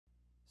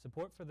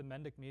Support for the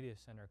Mendick Media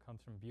Center comes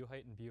from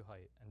Buhite &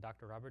 Buhite and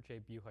Dr. Robert J.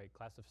 Buhite,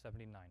 class of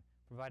 '79,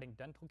 providing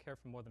dental care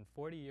for more than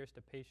 40 years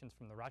to patients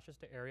from the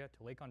Rochester area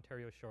to Lake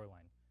Ontario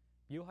shoreline.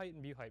 Buhite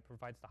 & Buhite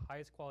provides the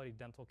highest quality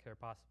dental care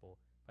possible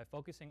by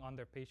focusing on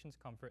their patients'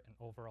 comfort and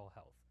overall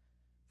health.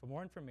 For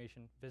more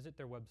information, visit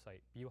their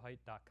website,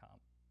 buhite.com.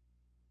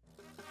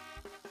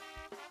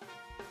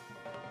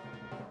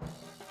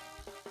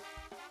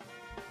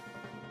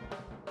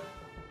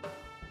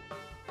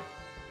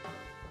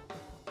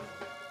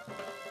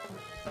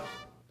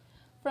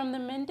 From the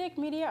Mendick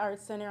Media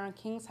Arts Center on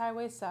Kings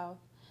Highway South,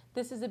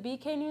 this is a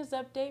BK News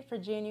Update for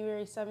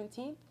January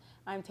 17th.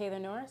 I'm Taylor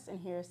Norris, and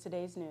here's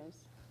today's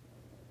news.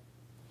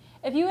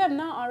 If you have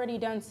not already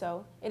done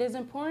so, it is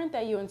important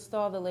that you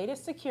install the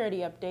latest security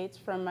updates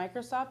from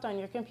Microsoft on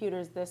your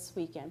computers this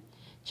weekend.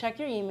 Check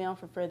your email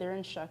for further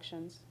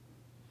instructions.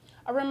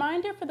 A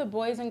reminder for the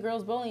boys and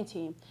girls bowling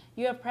team,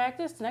 you have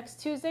practice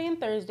next Tuesday and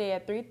Thursday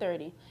at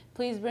 3:30.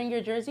 Please bring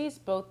your jerseys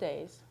both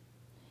days.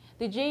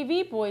 The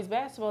JV boys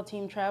basketball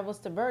team travels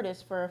to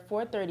Virtus for a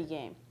 4:30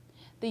 game.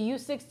 The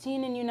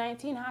U16 and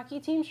U19 hockey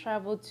teams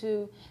travel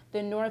to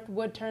the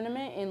Northwood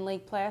tournament in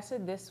Lake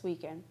Placid this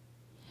weekend.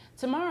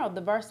 Tomorrow,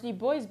 the varsity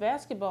boys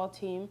basketball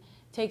team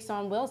takes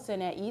on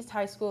Wilson at East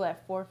High School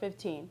at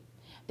 4:15.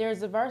 There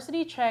is a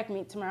varsity track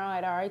meet tomorrow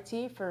at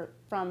RIT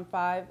from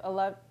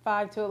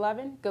 5 to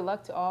 11. Good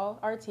luck to all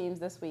our teams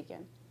this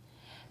weekend.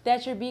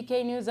 That's your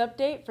BK News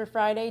Update for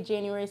Friday,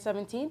 January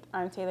 17th.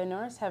 I'm Taylor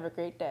Norris. Have a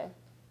great day.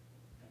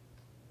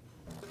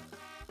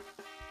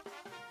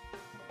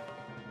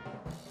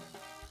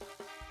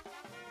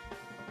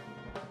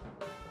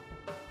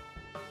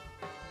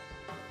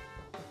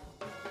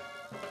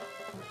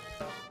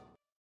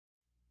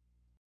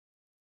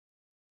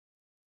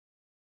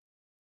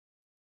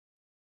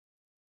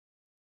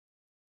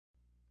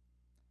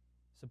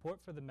 Support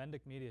for the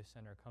Mendick Media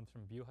Center comes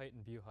from Buhite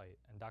 & Buhite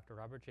and Dr.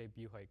 Robert J.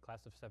 Buhite,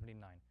 class of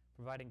 '79,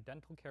 providing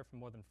dental care for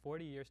more than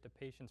 40 years to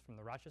patients from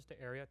the Rochester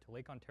area to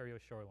Lake Ontario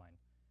shoreline.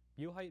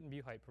 Buhite &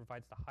 Buhite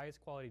provides the highest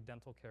quality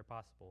dental care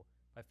possible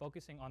by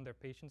focusing on their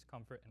patients'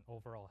 comfort and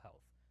overall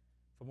health.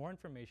 For more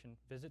information,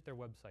 visit their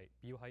website,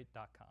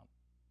 buhite.com.